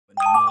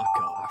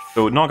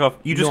So knock off.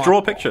 You just draw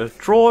a picture.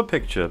 Draw a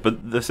picture.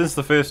 But since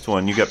the first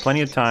one, you get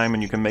plenty of time,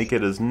 and you can make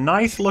it as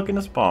nice looking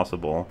as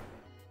possible.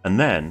 And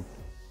then,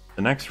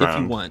 the next round,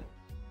 if you want,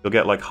 you'll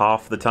get like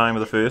half the time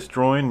of the first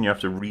drawing, and you have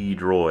to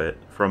redraw it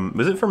from.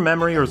 Is it from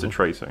memory or is it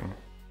tracing?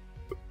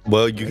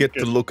 Well, you get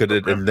to look at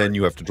it, and then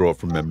you have to draw it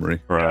from memory.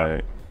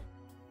 Right.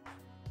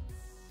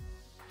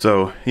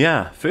 So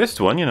yeah,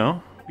 first one, you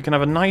know, we can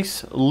have a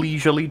nice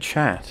leisurely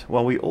chat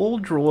while we all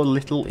draw a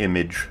little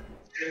image.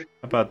 How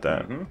about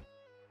that?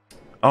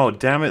 Oh,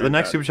 damn it. The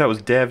next super chat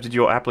was, Dev, did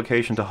your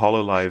application to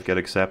HoloLive get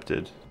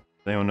accepted? Does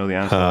anyone know the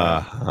answer to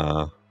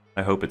that?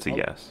 I hope it's a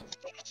yes.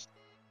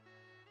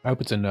 I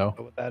hope it's a no.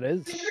 What that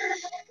is?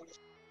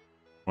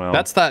 Well,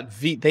 that's that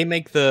V. They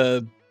make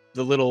the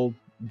little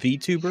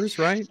VTubers,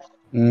 right?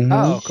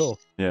 Oh, cool.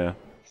 Yeah.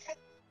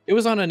 It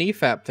was on an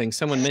EFAP thing.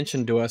 Someone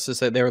mentioned to us is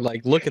that they were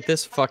like, "Look at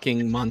this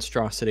fucking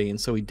monstrosity," and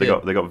so we did.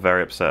 They got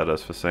very upset at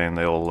us for saying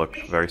they all look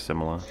very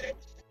similar.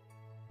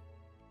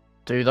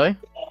 Do they?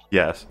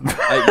 Yes.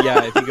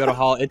 Yeah, if you go to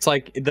Hall, it's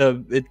like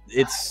like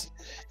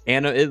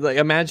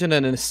imagine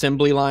an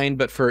assembly line,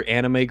 but for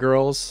anime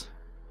girls.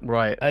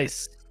 Right.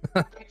 Nice.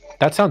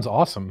 That sounds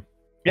awesome.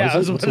 Yeah,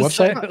 what's the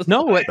website?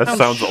 No, that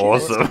sounds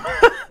awesome.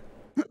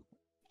 You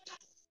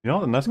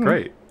know, and that's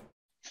great.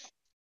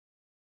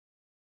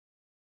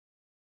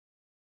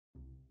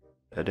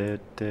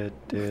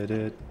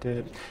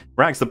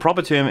 Rax, the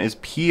proper term is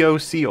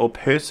POC or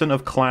person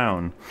of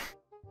clown.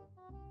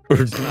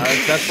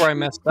 That's where I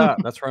messed up.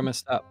 That's where I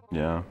messed up.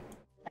 Yeah.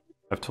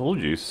 I've told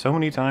you so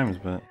many times,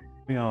 but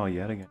we are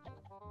yet again.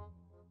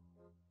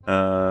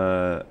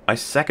 I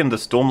second the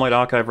Stormlight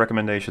Archive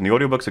recommendation. The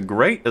audiobooks are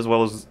great, as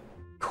well as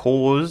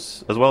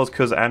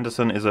cause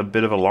Anderson is a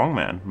bit of a long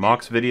man.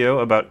 Mark's video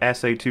about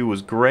SA2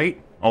 was great.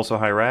 Also,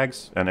 hi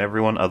Rags, and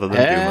everyone other than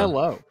Doomer.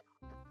 Hello.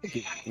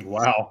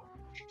 Wow.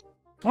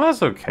 Well,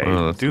 that's okay.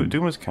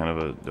 Doomer's kind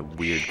of a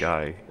weird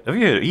guy. Have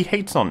you heard? He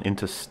hates on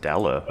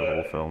Interstellar of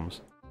all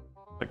films.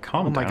 Like,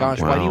 calm down. Oh my gosh,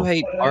 why do you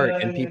hate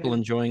art and people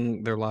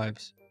enjoying their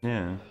lives?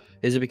 Yeah.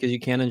 Is it because you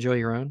can't enjoy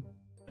your own?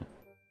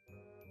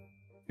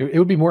 It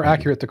would be more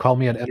accurate to call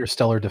me an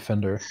interstellar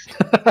defender.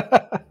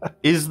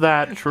 Is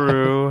that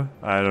true?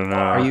 I don't know.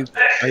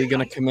 Are you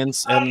going to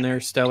commence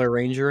interstellar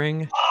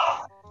rangering?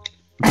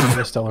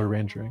 Interstellar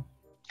rangering.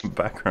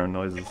 Background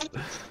noises.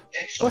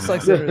 What's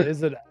like?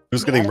 Is it?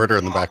 Who's getting murder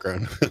in the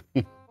background?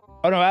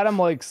 Oh no, Adam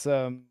likes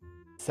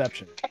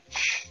Inception.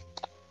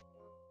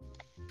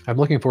 I'm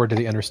looking forward to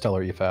the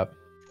Interstellar EFAP.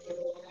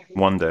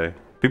 One day.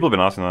 People have been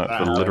asking that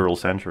for literal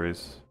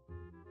centuries.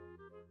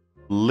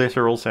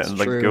 Literal centuries.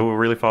 Like, go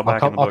really far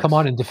back in the books. I'll come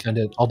on and defend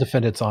it. I'll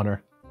defend its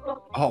honor.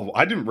 Oh,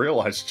 I didn't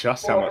realize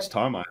just how much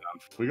time I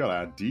have. We gotta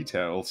add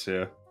details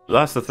here.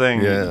 That's the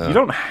thing. Yeah. You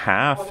don't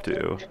have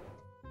to.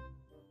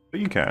 But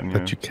you can.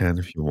 But you can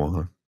if you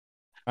want.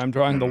 I'm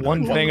drawing the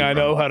one thing I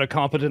know how to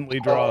competently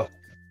draw.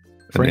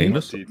 An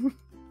anus?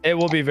 It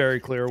will be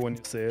very clear when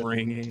you see it.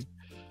 Fringy.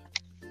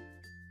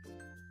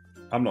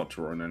 I'm not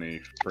drawing any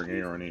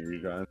Fringy or any of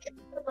you guys.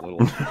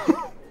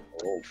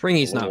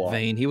 Fringy's not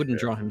vain. He wouldn't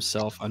draw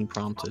himself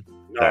unprompted.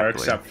 No,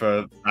 except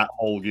for that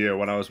whole year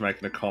when I was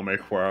making a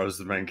comic where I was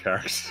the main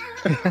character.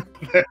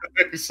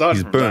 He's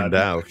burned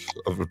out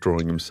of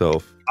drawing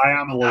himself. I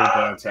am a little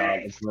burnt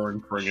out of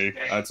drawing Fringy.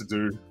 I had to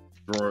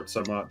draw it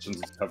so much and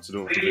just have to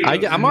do it for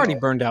videos. I'm already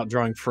burned out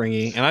drawing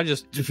Fringy, and I've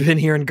just been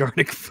here in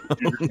Garnic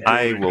phone.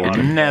 I will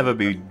never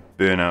be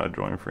burnt out of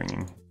drawing Fringy.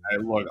 Hey,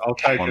 look, I'll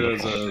take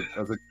it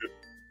as a good...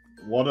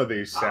 What are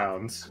these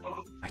sounds?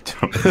 I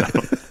don't know.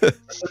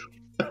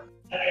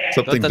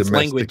 Something That's domestic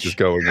language. is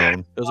going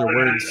on. Those are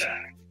words.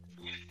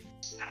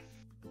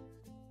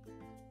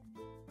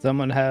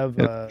 Someone have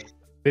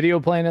video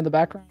playing in the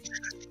background?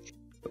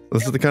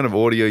 This is the kind of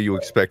audio you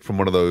expect from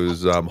one of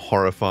those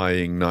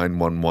horrifying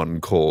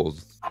 911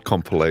 calls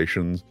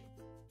compilations.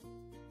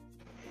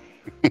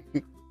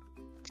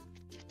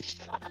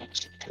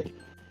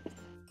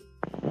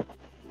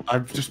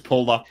 I've just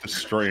pulled up the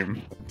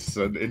stream. It's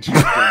an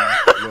interesting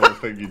little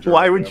thing you drew.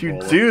 Why would you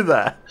do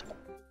that?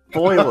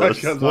 Spoilers.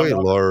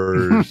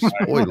 Spoilers.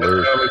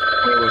 Spoilers.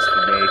 Spoilers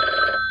for me.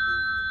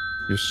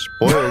 You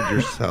spoiled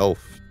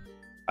yourself.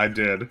 I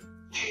did.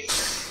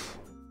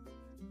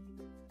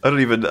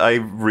 I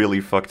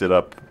really fucked it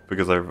up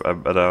because I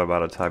don't have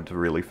out of time to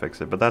really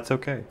fix it, but that's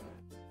okay.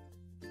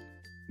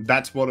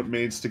 That's what it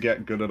means to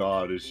get good at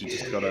art, is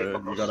you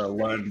gotta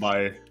learn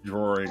by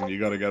drawing. You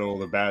gotta get all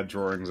the bad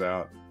drawings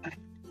out.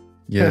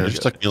 Yeah. It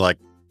just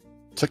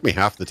took me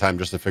half the time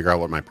just to figure out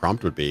what my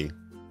prompt would be.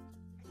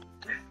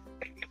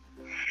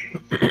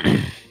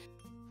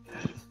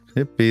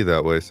 It be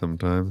that way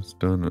sometimes,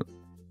 don't it?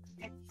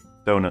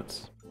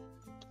 Donuts.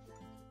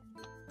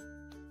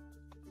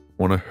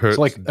 Want to hurt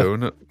like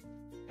donut?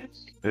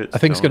 I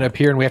think it's going to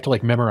appear and we have to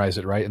like memorize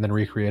it, right? And then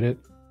recreate it?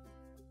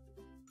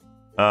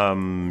 Is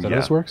that how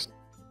this works?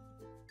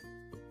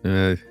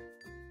 In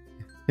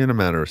a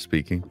manner of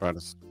speaking. About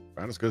as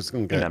good as it's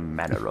going to get. In a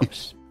manner of...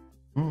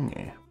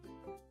 yeah.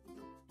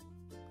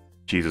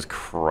 Jesus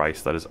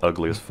Christ, that is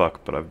ugly as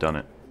fuck, but I've done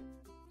it.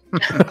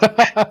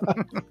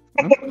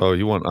 Oh,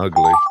 you want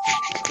ugly.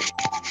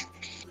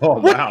 Oh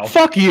wow!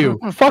 Fuck you!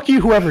 Fuck you!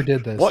 Whoever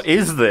did this. What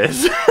is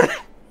this?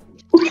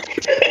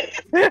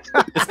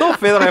 It's not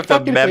fair that I have to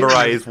fucking hate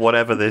memorize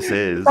whatever this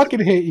is. I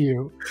fucking hate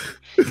you.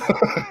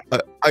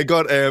 I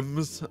got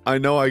M's. I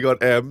know I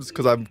got M's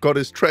because I've got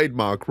his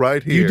trademark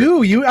right here.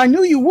 You do. I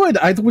knew you would.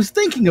 I was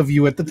thinking of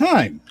you at the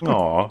time.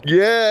 Aw.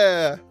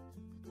 Yeah.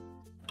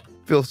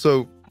 Feel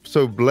so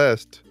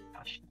blessed.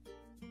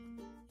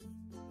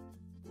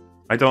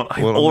 I've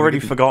Well, already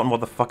forgotten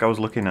what the fuck I was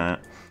looking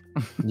at.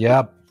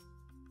 Yeah.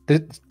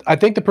 I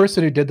think the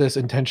person who did this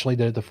intentionally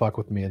did it to fuck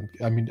with me. And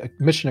I mean,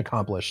 mission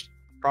accomplished.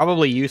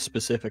 Probably you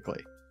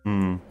specifically.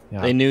 Hmm.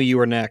 Yeah. They knew you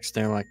were next.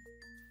 They're like,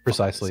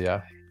 Precisely,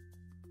 yeah.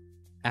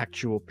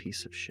 actual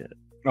piece of shit.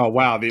 Oh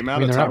wow! The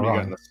amount of they're not time you wrong.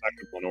 get in the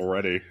second one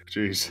already.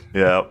 Jeez.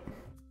 Yeah.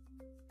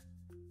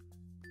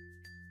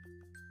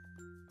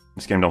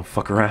 This game don't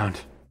fuck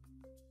around.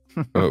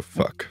 Oh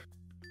fuck.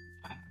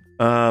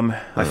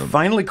 I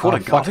finally caught a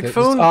fuck Gothic it.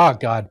 phone. Oh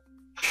god.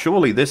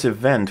 Surely this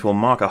event will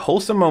mark a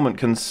wholesome moment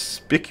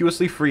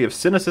conspicuously free of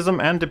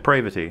cynicism and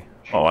depravity.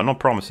 Oh, I'm not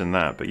promising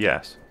that, but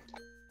yes.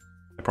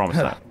 I promise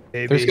that.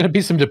 There's gonna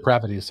be some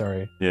depravity,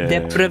 sorry. Yeah.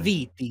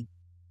 Depraviti.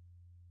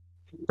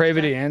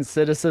 Depravity and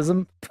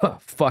cynicism?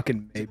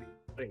 Fucking maybe.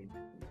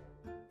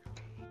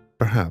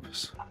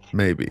 Perhaps.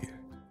 Maybe.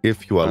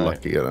 If you are Alright.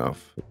 lucky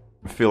enough.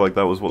 I feel like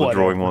that was what the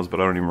Whatever. drawing was, but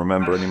I don't even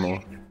remember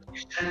anymore.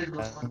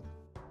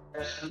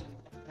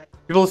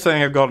 People are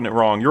saying I've gotten it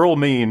wrong. You're all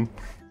mean.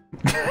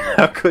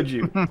 How could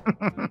you?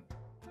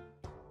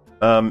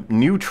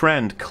 New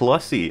trend,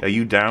 Clussy. Are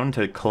you down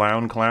to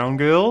clown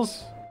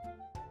girls?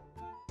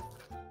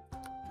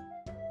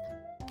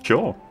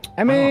 Sure.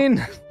 I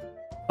mean,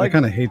 I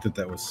kind of hate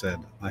that was said.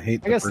 I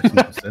hate I the guess- person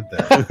who said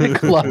that.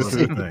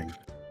 Clussy. Thing.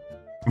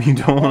 You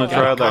don't want to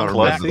try out that I don't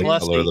remember Clussy? the Clussy.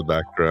 color of the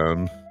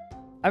background.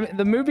 I mean,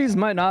 the movies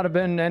might not have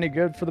been any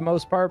good for the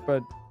most part,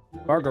 but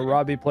Margot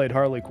Robbie played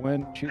Harley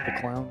Quinn. She's the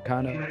clown,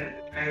 kind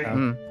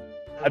of.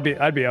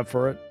 I'd be up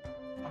for it.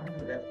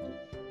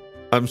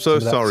 I'm so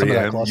Some of sorry,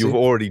 that Em. glossy.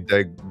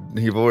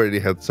 You've already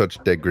had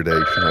such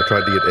degradation. I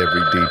tried to get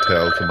every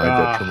detail to my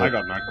I detriment.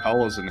 got no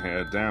colors in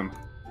here. Damn.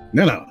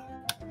 No.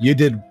 You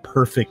did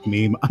perfect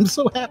meme. I'm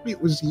so happy it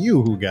was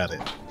you who got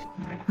it.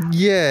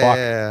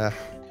 Yeah.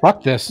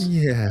 Fuck this.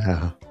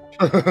 Yeah.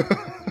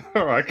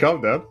 All right,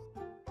 calm down.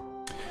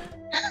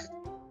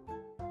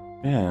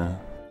 Yeah.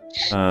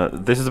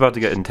 This is about to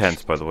get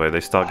intense, by the way.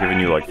 They start giving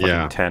you like fucking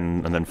Yeah.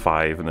 10 and then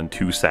 5 and then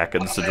 2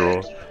 seconds to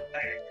draw.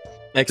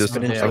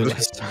 Exponentially just-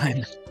 less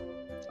time.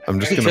 I'm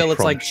just Phil, gonna it's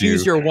like prompt you.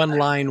 choose your one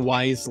line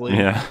wisely.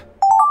 Yeah.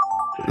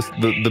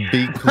 The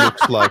beak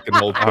looks like an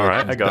old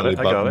Alright, person's I got belly it.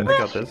 I got button. it. I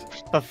got this.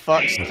 For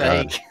fuck's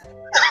God.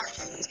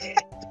 sake.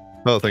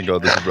 Oh, thank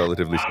God, this is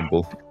relatively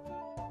simple.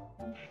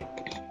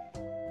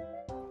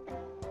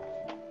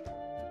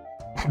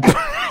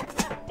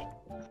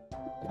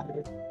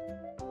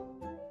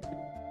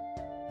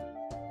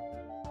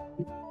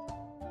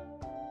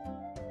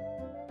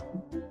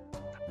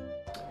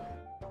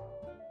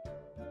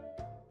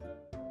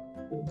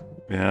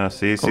 Yeah,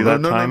 see Oh,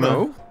 that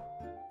timer?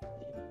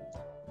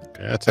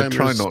 Yeah, time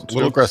try is not a to.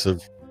 little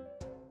aggressive.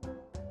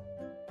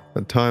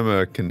 The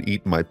timer can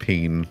eat my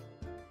peen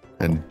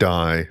and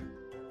die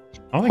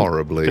I don't think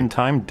horribly. can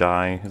time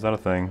die? Is that a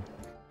thing?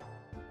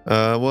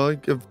 Well,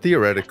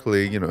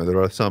 theoretically,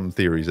 there are some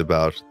theories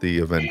about the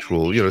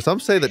eventual. Some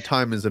say that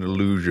time is an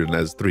illusion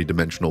as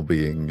three-dimensional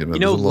being. You know,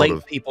 there's a lot late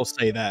of. people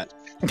say that.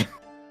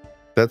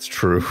 That's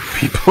true.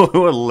 People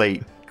who are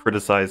late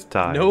criticize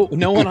time.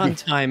 No one on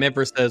time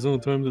ever says, "Oh,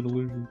 time's an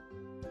illusion."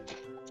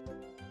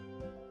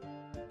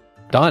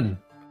 Done.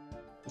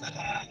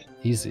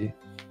 Easy.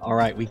 All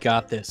right, we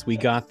got this. We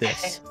got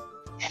this.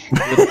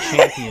 We're the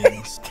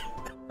champions,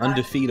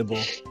 undefeatable.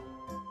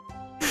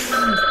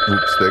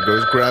 Oops, there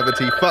goes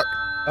gravity. Fuck.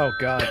 Oh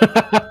God.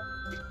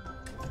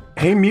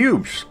 Hey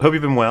Mubes, hope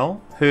you've been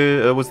well.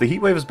 Was the heat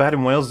wave as bad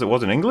in Wales as it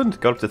was in England?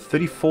 Got up to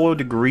 34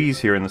 degrees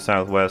here in the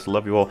southwest.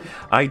 Love you all.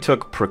 I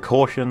took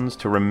precautions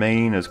to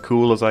remain as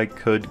cool as I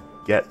could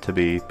get to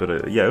be,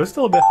 but yeah, it was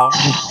still a bit hot.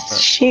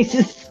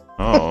 Jesus.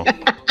 Oh,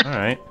 all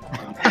right.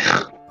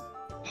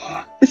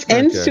 This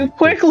ends Okay. too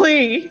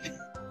quickly.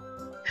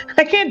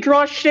 I can't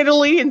draw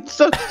shittily in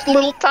such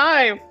little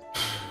time.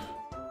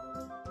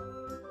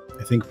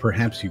 I think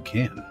perhaps you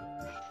can.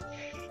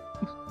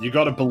 You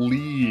gotta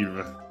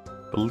believe.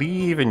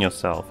 Believe in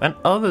yourself, and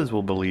others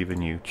will believe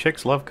in you.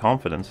 Chicks love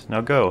confidence.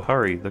 Now go,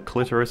 hurry. The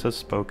clitoris has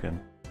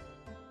spoken.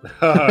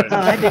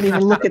 I didn't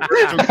even look at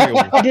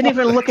I didn't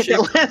even look at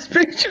that last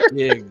picture.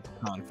 Big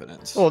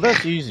confidence. Oh,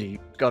 that's easy.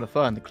 Gotta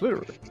find the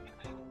clitoris.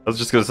 I was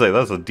just gonna say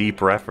that's a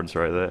deep reference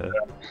right there.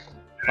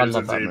 I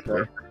love that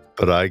movie.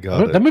 But I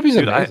got That it. movie's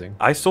Dude, amazing.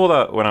 I saw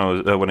that when I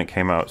was when it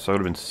came out, so I would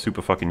have been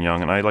super fucking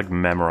young, and I like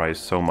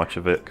memorized so much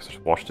of it because I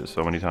just watched it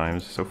so many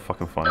times. It's so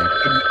fucking funny.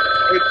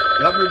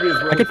 That movie is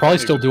really I could probably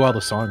funny. still do all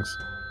the songs.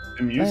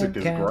 The music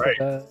is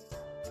great.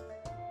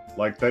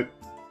 Like they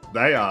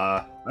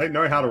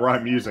know how to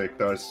write music.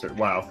 Those two.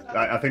 Wow.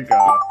 I think.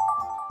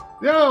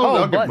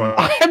 Oh, good button. one.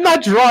 I'm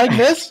not drawing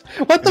this.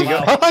 What the You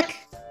go- fuck?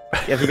 Yeah,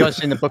 have you guys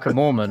seen the Book of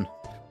Mormon?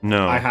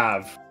 No. I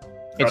have.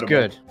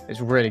 incredible. It's good.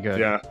 It's really good.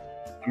 Yeah,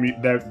 I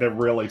mean they're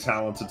really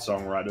talented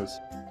songwriters.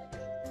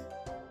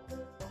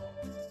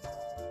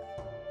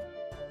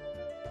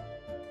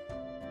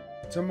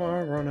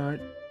 Tomorrow night,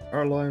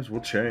 our lives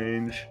will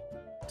change.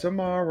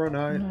 Tomorrow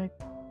night,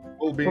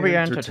 we'll be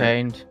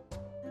entertained.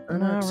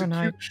 Tomorrow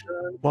night.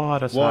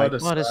 What a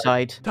sight. What a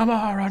sight.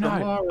 Tomorrow night.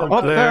 Tomorrow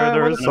Up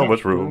there is so night.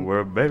 much room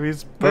where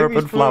babies,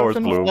 purple flowers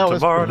bloom.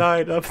 Tomorrow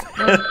night up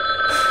there.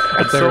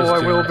 And so There's I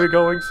will June. be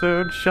going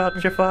soon.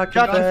 Shut your fucking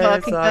Shut your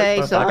face. fucking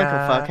face, Uncle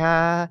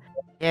Fucker.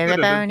 You're a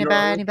bony,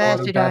 bony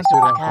bastard, Uncle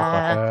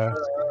Fucker.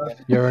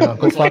 You're an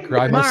uncle fucker,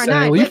 I must Tomorrow say.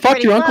 night, Well, you get fucked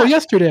ready your to uncle fuck.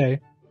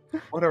 yesterday.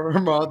 Whatever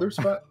mothers,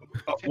 but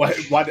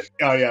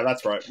oh yeah,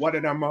 that's right. Why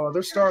did our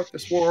mothers start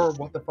this war?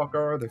 What the fuck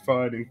are they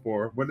fighting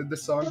for? When did the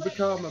sun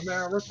become a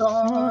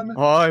marathon?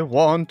 I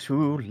want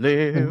to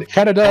live. And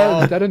Canada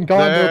is dead and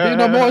gone. There'll be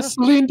no more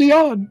Celine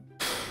Dion.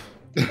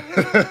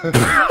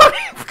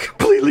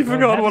 Completely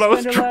forgot what I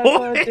was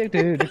drawing.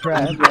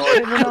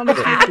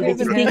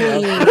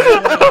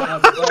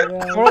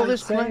 All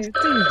this place.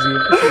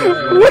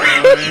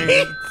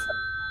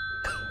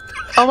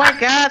 Oh my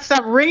god,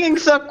 stop ringing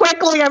so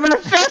quickly! I'm gonna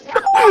fit.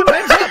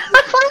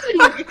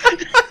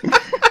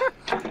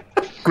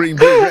 Green,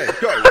 blue, red,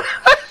 go.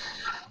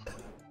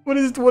 What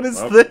is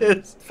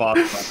this?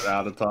 Fast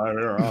out of time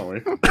here, aren't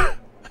we?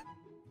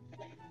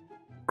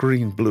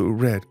 Green, blue,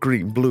 red,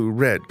 green, blue,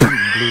 red, green,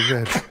 blue,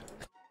 red.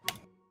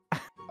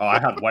 Oh, I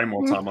had way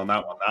more time on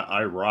that one.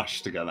 I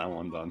rushed to get that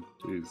one done.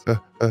 Jeez.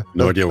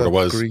 No idea what it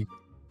was. Green.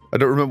 I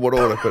don't remember what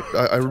order, but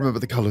I remember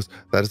the colors.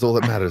 That is all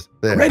that matters.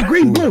 There. Red,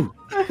 green, blue.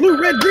 Blue,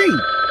 red, green.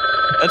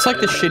 That's like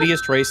the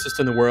shittiest racist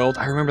in the world.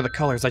 I remember the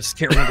colors. I just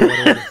can't remember what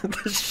order.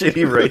 The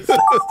shitty racist.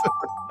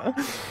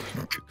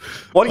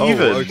 What Oh,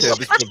 even? okay,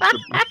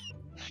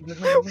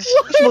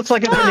 This looks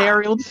like a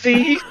venereal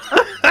disease.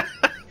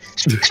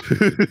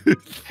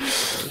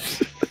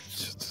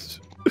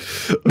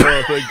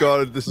 Oh, thank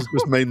God. This is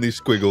just mainly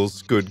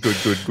squiggles. Good.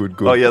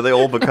 Oh yeah, they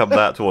all become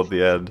that toward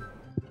the end.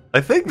 I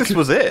think this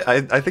was it.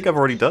 I think I've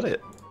already done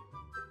it.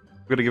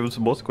 I'm gonna give him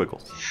some more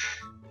squiggles.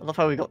 I love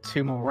how we got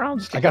 2 more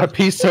rounds. I got a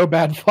pee so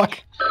bad, fuck.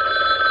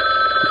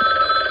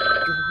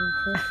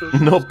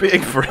 Not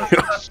being for real.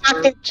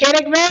 Fucking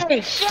kidding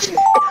me?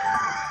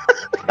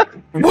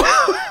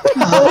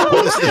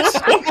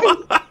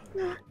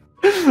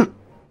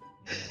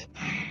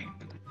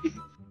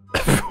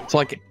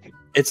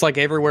 It's like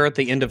everywhere at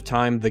the end of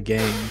time, the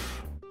game.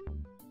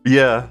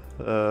 Yeah.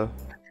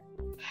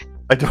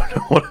 I don't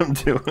know what I'm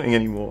doing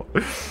anymore.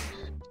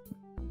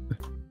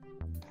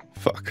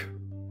 Fuck.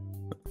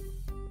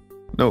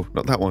 No,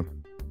 not that one.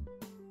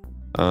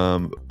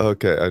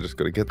 Okay, I just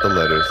gotta get the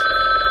letters.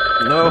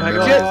 No, hang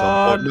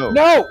on. No.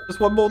 No! Just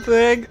one more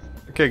thing.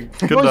 Okay,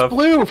 good Yours enough.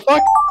 blue,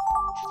 fuck!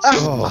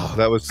 Oh,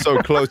 that was so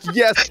close.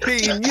 Yes,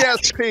 Peen!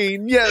 Yes,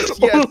 Peen! Yes,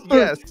 yes,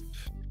 yes!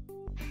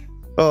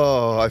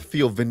 Oh, I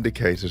feel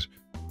vindicated.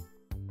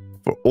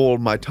 For all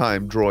my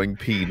time drawing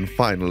Peen,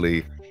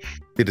 finally,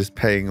 it is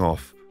paying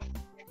off.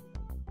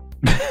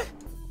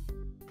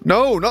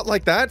 No, not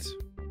like that!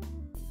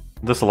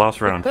 This is the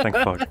last round, thank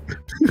fuck.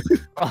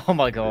 Oh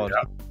my god.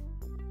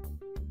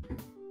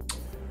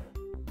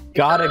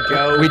 Gotta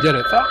go. We did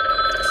it.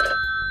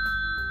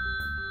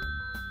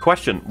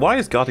 Question, why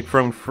is Gothic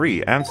Throne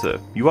free? Answer,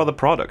 you are the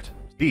product.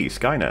 D,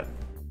 Skynet.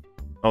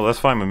 Oh, that's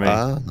fine with me.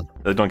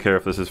 They don't care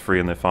if this is free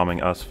and they're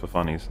farming us for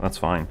funnies. That's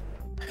fine.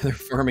 They're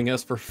farming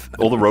us for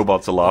All the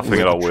robots are laughing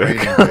at our work.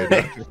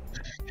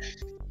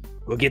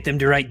 We'll get them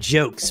to write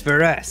jokes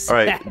for us.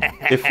 Alright,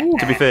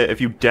 to be fair,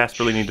 if you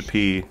desperately need to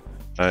pee, do you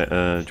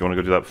want to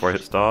go do that before I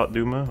hit start,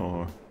 Duma?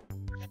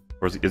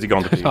 Or is he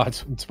gone to pee? No,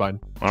 it's fine.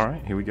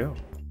 Alright, here we go.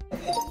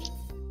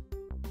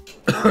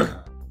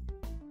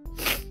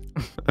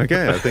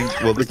 Okay, I think,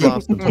 well, this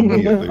last one's on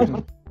me at least.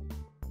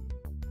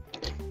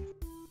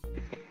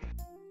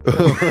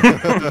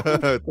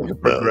 It's like a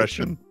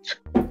progression.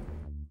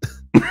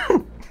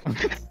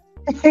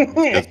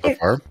 Good so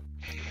far.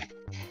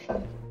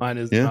 Mine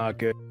is Yeah. not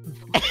good.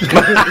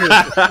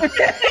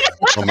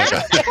 Oh my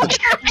god.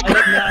 I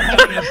did not have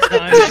enough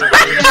time.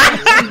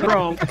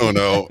 Oh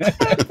no.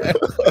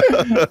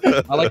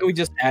 I like how we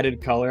just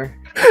added color.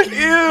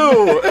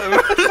 Ew!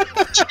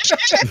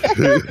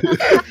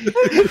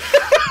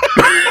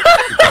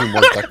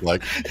 More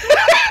duck-like.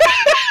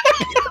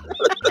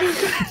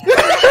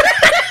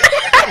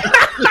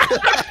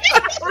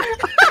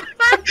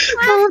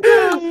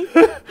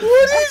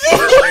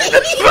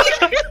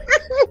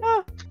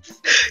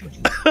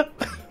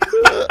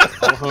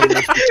 All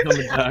homers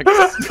become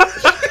ducks.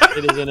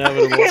 It is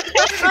inevitable.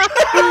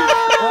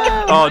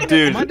 Oh,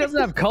 dude. Mine doesn't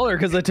have color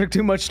because I took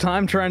too much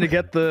time trying to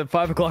get the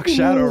 5 o'clock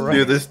shadow right.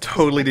 Dude, this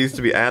totally needs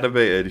to be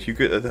animated. You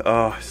could.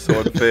 Oh, it's so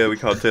unfair. We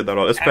can't take that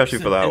on, especially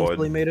for that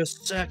Accidentally one. made a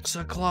 6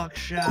 o'clock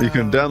shadow. You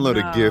can download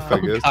a GIF, I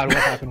guess. God, what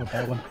happened with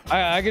that one?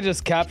 I could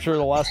just capture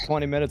the last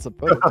 20 minutes of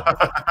footage.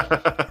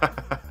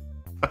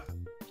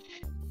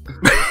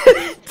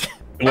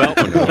 Well,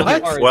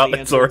 Well,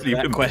 it's already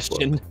been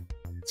question.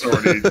 It's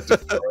already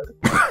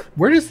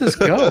Where does this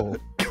go?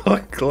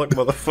 Clock,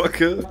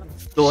 motherfucker.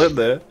 Still in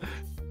there.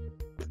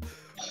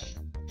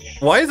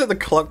 Why is it the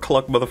cluck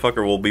cluck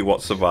motherfucker will be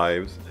what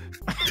survives?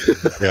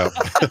 Yeah.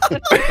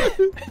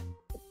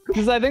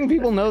 Because I think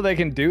people know they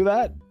can do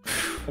that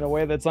in a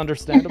way that's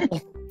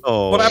understandable.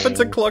 Oh. What happened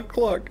to cluck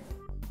cluck?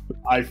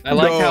 I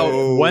like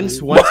how once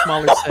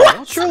MauLer said,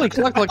 well, surely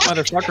cluck cluck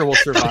motherfucker will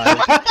survive.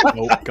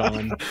 Nope,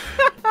 gone.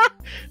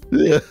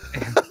 Yeah.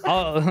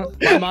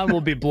 My mind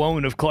will be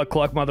blown if cluck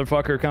cluck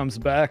motherfucker comes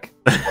back.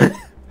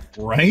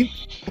 Right?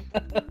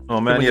 Oh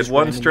man, he has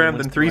one strand,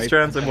 then three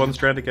strands, and one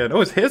strand again. Oh,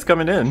 his hair's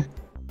coming in.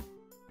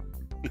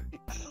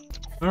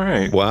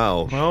 Alright.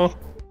 Wow. Well,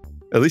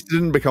 at least it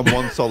didn't become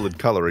one solid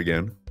color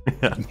again.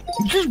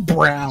 Just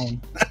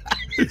brown.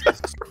 I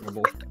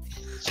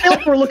feel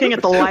like we're looking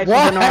at the life of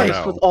an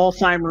artist with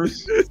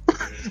Alzheimer's.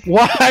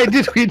 Why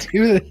did we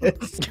do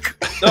this?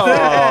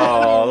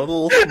 oh,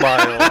 little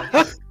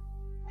smile.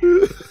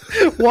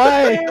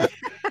 Why?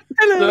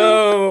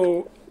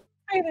 No.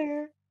 Hi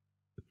there.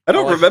 I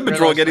don't remember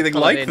drawing anything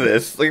like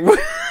this. Like,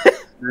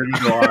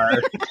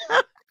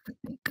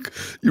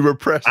 you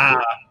repressed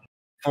it.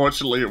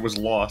 Fortunately, it was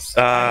lost.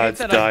 it's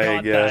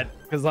dying, yeah.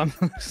 Because I'm...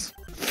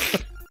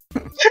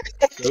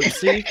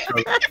 Goatsy?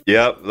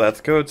 Yep, that's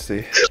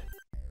Goatsy.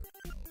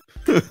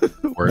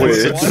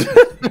 Whips.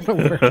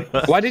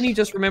 Why didn't he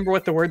just remember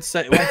what the word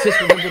said? Why just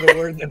remember the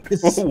word that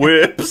was said?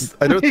 Whips.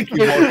 I don't think he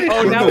wanted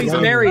Oh, now he's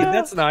married.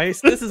 That's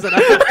nice. This is an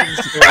interesting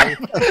story.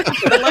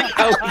 I like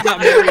how he got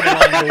married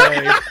along the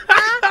way.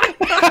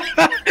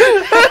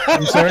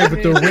 I'm sorry,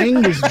 but the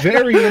ring is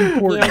very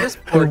important. Yeah, this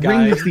poor the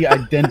guy. ring is the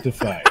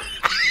identifier.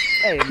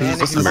 Hey man,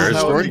 this if a you marriage know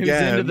story? who's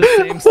into the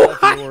same stuff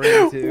you're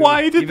into.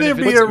 Why did there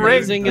be a ring?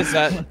 Amazing is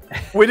that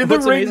Where did the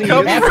what's ring amazing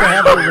come You have from? to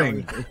have the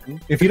ring.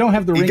 If you don't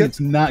have the ring, gets- it's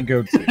not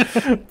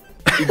goatsy.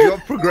 He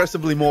got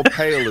progressively more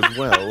pale as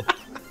well.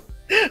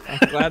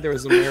 I'm glad there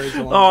was a marriage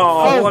along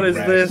Oh, what is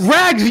this?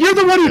 Rags, you're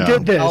the one who Yeah.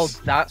 did this. Oh,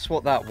 that's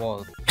what that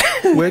was.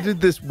 Where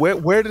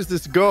does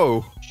this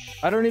go?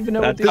 I don't even know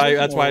what the way. these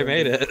That's why I are.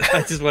 made it.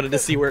 I just wanted to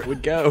see where it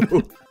would go.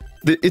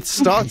 It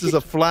starts as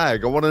a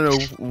flag. I want to know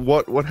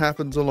what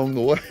happens along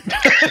the way.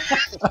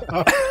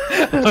 Oh,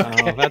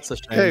 that's a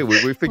shame. Hey,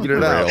 we figured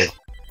it out.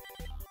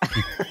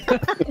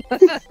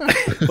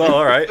 Well,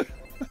 all right.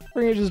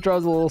 Springer just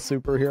draws a little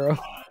superhero.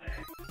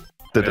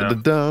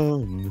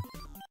 Da-da-da-dum.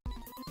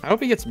 I hope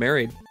he gets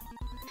married.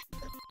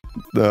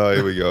 Oh,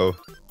 here we go.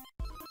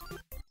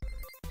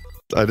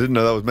 I didn't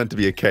know that was meant to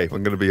be a cape.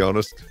 I'm going to be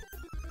honest.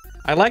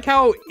 I like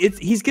how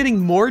he's getting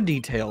more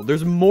detailed.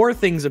 There's more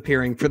things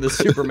appearing for the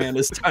Superman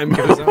as time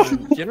goes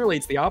on. Generally,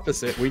 it's the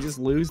opposite. We just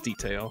lose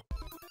detail.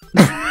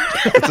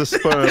 It's a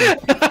sperm.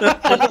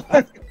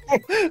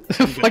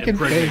 Fucking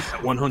face.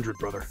 100,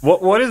 brother.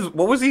 What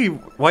was he?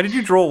 Why did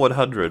you draw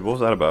 100? What was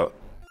that about?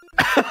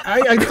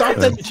 I thought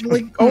that,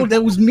 like, oh,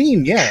 that was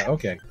mean. Yeah,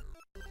 okay.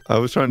 I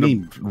was trying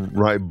to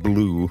write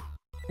blue.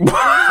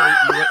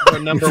 For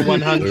number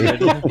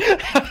 100.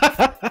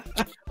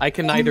 I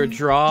can neither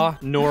draw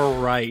nor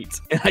write,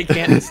 and I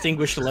can't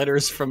distinguish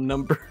letters from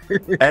numbers.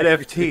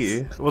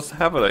 NFT? What's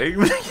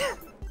happening?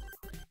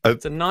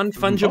 It's a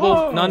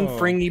non-fungible,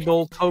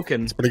 non-fringable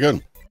token. It's pretty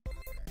good.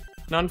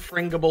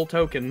 Non-fringable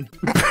token.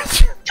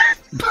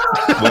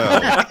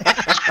 Well,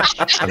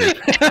 I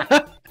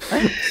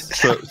mean,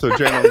 so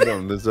Jane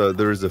on one,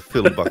 there is a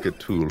fill bucket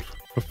tool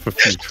for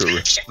future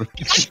reference.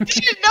 You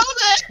didn't know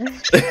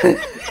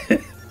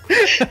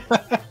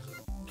that?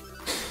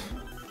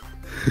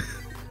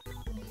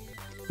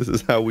 This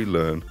is how we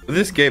learn.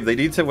 This game, they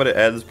need to, when it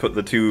ends, put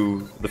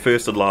the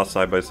first and last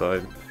side by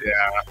side.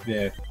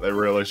 Yeah, they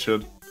really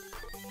should.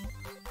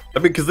 I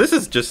mean, because this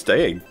is just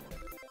staying.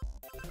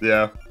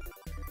 Yeah.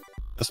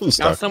 This one's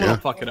Now stuck. someone Yeah.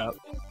 will fuck it up.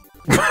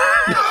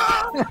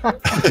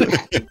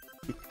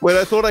 Wait,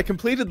 I thought I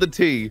completed the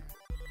T.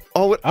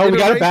 Oh, We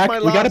got it back. We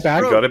got it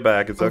back. We got it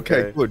back. It's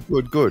okay.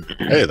 Okay, good.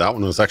 Hey, that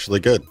one was actually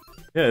good.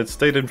 Yeah, it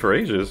stayed in for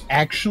ages.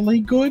 Actually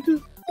good?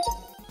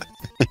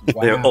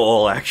 They're Wow.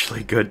 all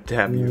actually good,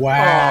 damn you.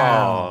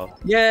 Wow. Aw.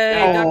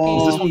 Yay, ducky!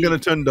 Is this one going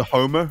to turn to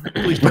Homer?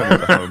 Please turn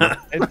into Homer.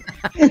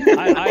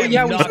 Oh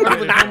yeah, we started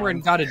with Homer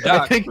and got a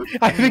duck.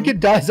 I think it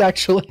does,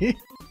 actually.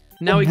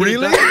 Now we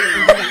Really? get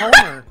a duck and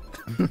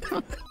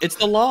Homer. It's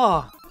the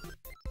law.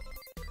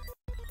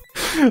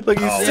 Like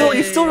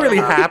he's still really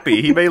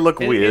happy. He may look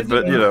weird,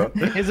 but you know.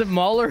 Is it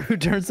MauLer who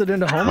turns it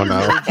into Homer? Oh,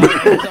 no.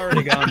 It's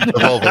already gone.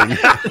 Evolving.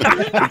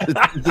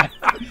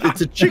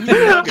 It's a chicken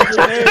nugget.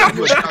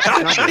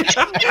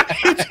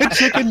 It's a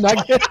chicken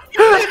nugget.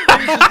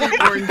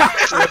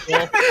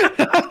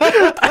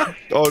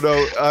 Oh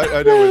no,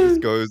 I know where this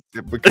goes.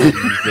 It becomes.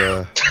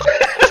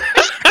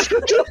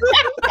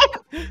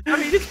 I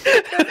mean, it's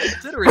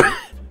considering.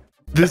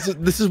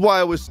 This is why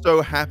I was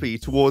so happy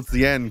towards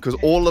the end, because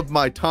all of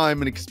my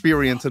time and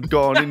experience had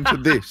gone into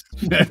this.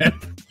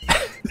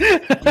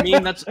 I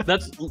mean, that's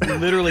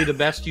literally the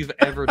best you've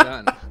ever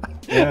done.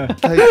 Yeah.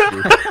 Thank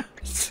you.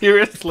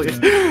 Seriously.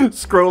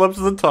 Scroll up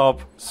to the top,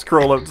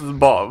 scroll up to the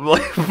bottom.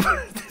 Like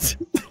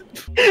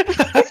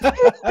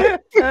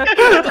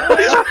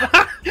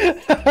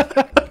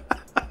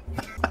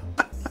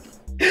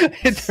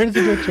It turns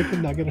into a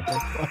chicken nugget.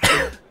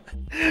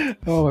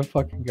 Oh my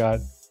fucking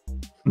god.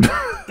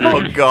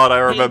 Oh god, I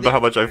remember how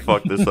much I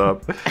fucked this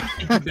up.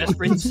 Your best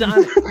friend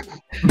Sonic.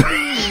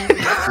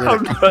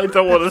 I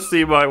don't want to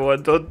see my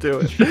one. Don't do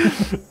it.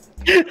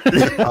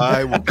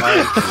 I will.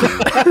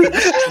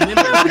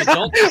 Remember,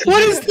 adults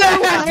What is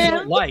that? you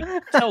don't like.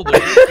 Tell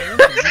them.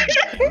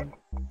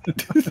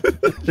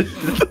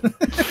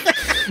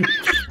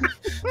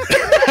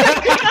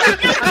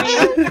 I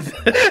mean,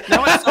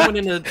 now it's someone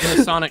in a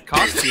Sonic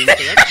costume.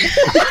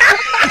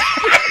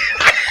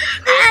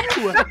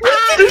 So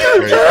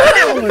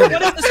what is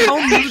this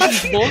home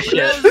movies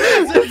bullshit?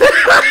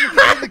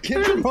 The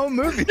kid from home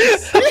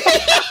movies.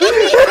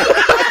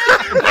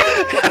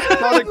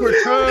 Sonic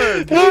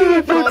Returns!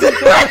 Sonic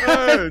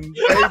Returns!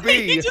 He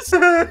Baby! just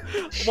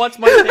wants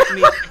my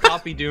technique to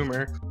copy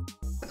Doomer.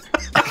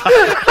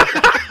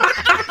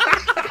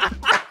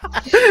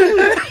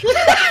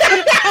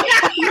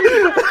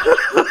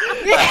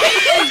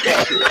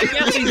 I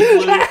guess he's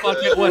blue, fuck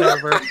it,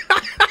 whatever.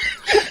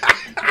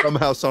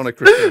 Somehow Sonic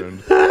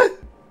returned.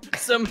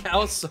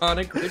 Somehow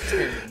Sonic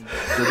returned.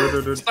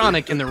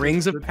 Sonic in the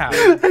Rings of Power.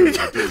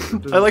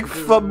 I like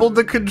fumbled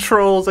the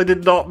controls. I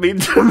did not mean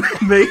to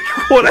make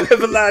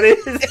whatever that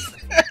is.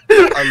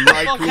 A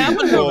likely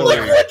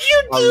story.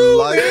 A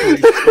likely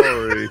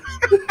story.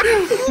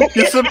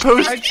 You're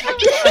supposed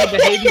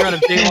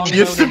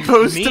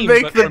to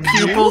make the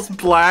pupils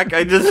black.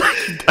 I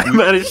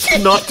managed to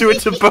not do it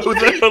to both.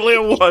 Only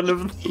one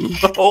of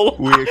the whole.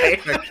 We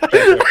expect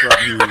better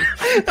from you.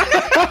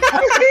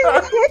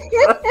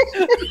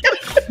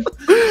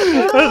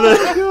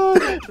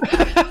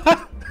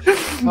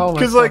 Oh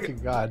my fucking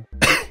god.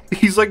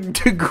 He's like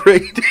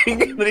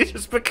degrading and then he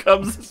just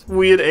becomes this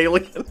weird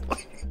alien.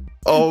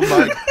 Oh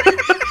my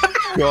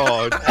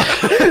god.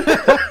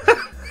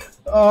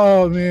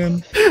 Oh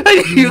man.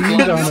 You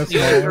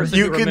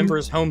can remember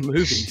his home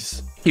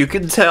movies. You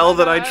can tell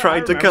that I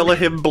tried to color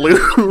him blue.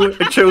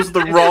 I chose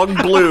the wrong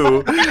blue,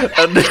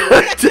 and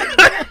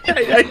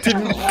I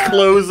didn't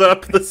close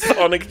up the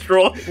Sonic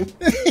drawing,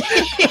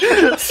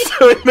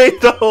 so it made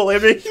the whole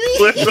image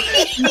blue.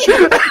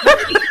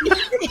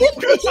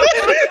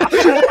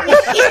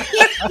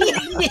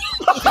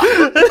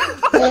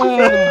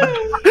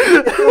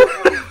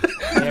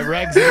 Yeah,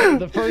 Rex.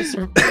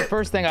 The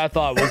first thing I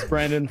thought was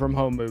Brandon from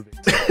Home Movies.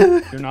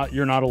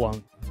 You're not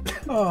alone.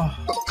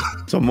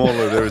 So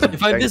MauLer, there is a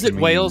if I visit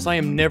Wales, I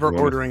am never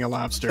ordering a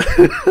lobster.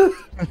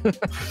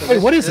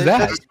 Wait, what is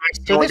that?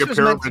 So this was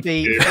meant to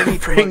be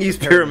Fringy's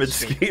pyramid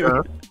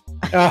scheme.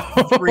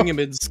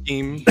 Pyramid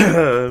scheme.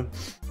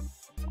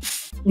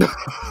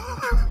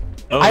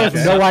 I have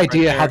no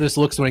idea how this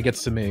looks when it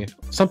gets to me.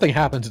 Something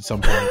happens at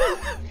some point.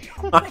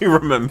 I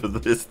remember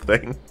this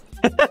thing.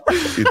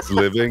 It's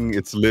living.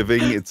 It's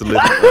living. It's living.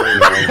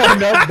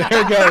 No, there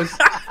it goes.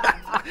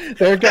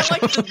 There it goes.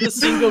 Like the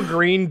single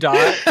green dot.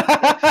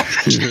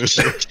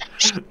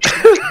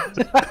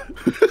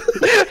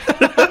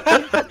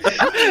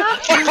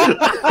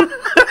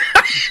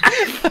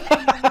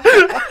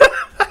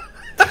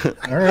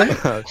 All right.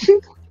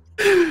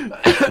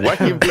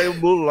 Wacky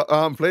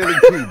inflatable flailing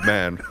tube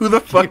man. Who the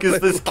fuck is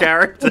this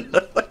character?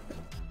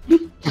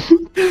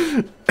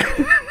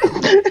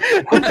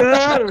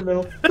 I don't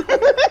know.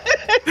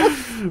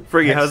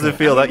 Friggy, how's it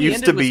feel? That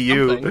used to be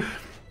you.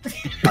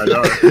 I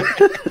know.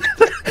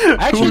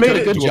 Actually, Who made did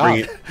a it? good job.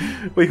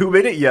 Wait, who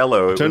made it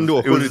yellow? It Turned to a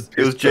was hooded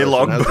Jay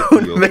person. How's it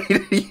Longbone feel? made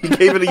it. He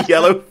gave it a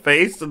yellow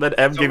face, and then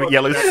M gave it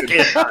yellow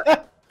skin.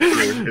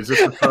 Is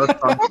this the first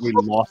time that we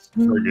lost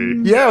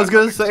Friggy? Yeah, I was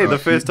gonna say the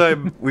first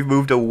time we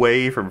moved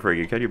away from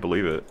Friggy. Can you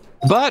believe it?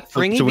 But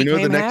Fringy So we know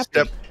the became next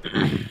happy.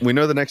 step. We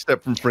know the next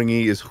step from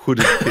Fringy is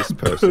hooded piss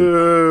person.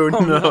 Oh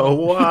no!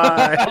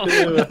 Why?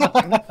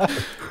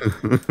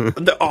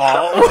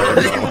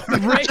 Oh,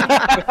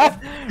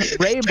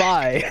 Ray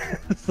bye.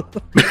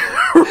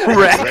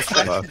 Rex.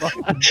 I was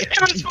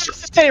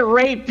supposed to say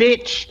Ray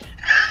bitch.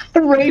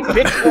 Ray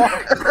bitch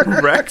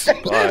Walker. Rex.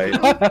 Bye.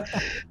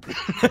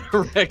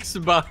 Rex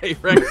by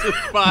Rex is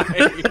by.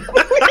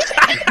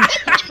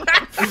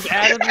 He's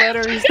added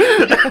letters.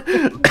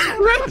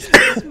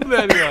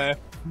 Anyway.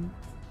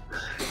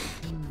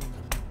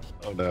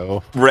 Oh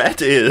no.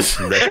 Ret is.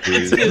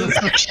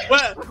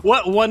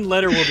 What one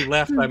letter will be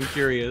left? I'm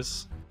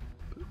curious.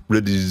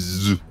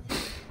 Rediz.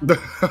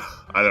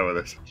 I know what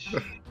this.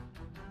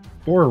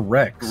 Or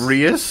Rex.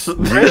 Rius.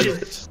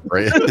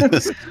 Right.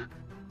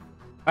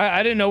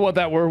 I didn't know what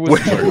that word was.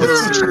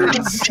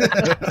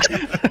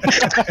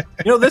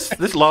 You know,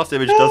 this last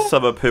image does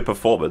sum up her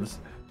performance.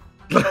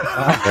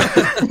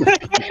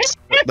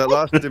 That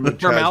last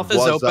image Her has mouth is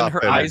was open, up her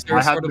and- eyes I are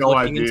had sort of no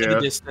looking into the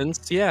idea.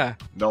 distance. Yeah.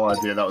 No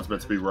idea that was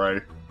meant to be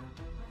Ray.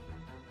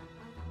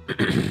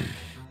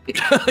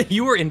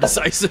 You were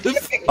indecisive.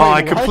 Oh,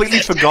 I completely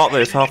forgot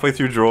this halfway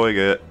through drawing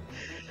it.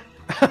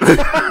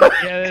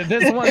 Yeah,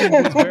 this one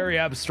was very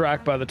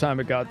abstract by the time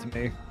it got to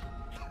me.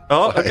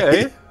 Oh,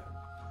 okay.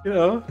 You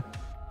know.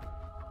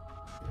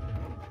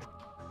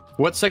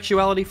 What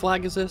sexuality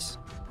flag is this?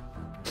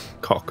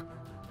 Cock.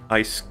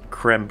 Ice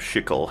creme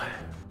shickle.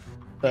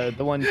 The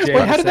one Jay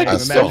Wait, how was did that saying, get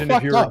so imagine if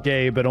fucked you were up?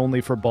 gay, but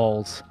only for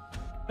balls.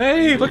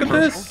 Hey, look at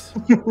this!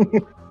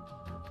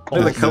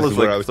 Oh, the colors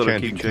where like I was sort of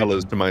chanting keep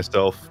colors to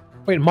myself.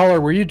 Wait,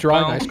 MauLer, were you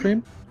drawing ice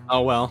cream?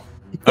 Oh well.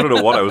 I don't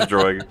know what I was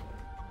drawing.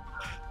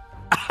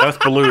 That's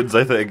balloons,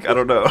 I think. I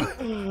don't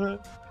know.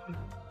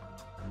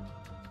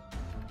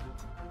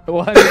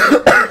 What?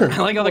 I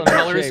like how the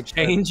colors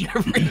change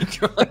every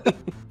drawing.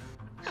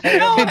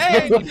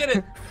 Hey, you did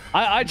it!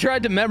 I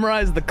tried to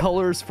memorize the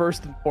colors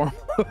first and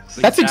foremost.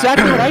 That's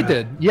exactly what I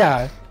did.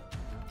 Yeah.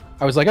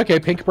 I was like, okay,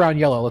 pink, brown,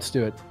 yellow. Let's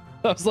do it.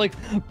 I was like,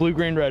 blue,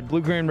 green, red,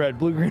 blue, green, red,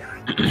 blue, green,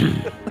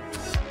 red.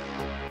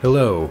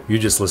 Hello, you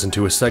just listened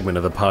to a segment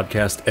of the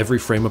podcast Every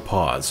Frame a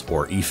Pause,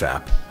 or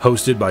EFAP.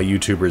 Hosted by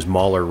YouTubers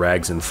MauLer,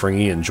 Rags, and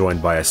Fringy, and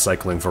joined by a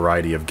cycling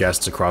variety of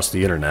guests across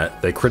the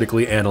internet, they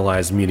critically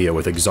analyze media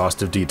with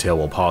exhaustive detail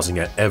while pausing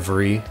at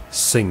every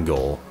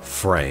single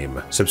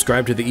frame.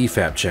 Subscribe to the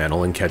EFAP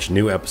channel and catch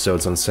new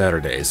episodes on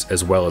Saturdays,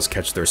 as well as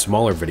catch their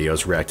smaller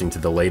videos reacting to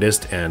the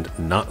latest and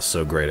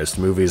not-so-greatest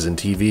movies and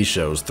TV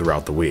shows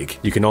throughout the week.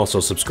 You can also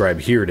subscribe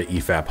here to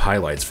EFAP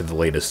Highlights for the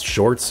latest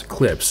shorts,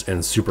 clips,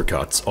 and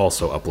supercuts,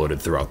 also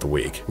uploaded throughout the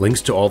week.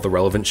 Links to all the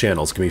relevant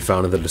channels can be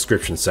found in the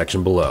description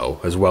section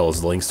below, as well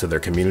as links to their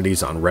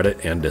communities on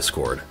Reddit and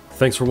Discord.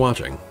 Thanks for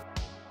watching.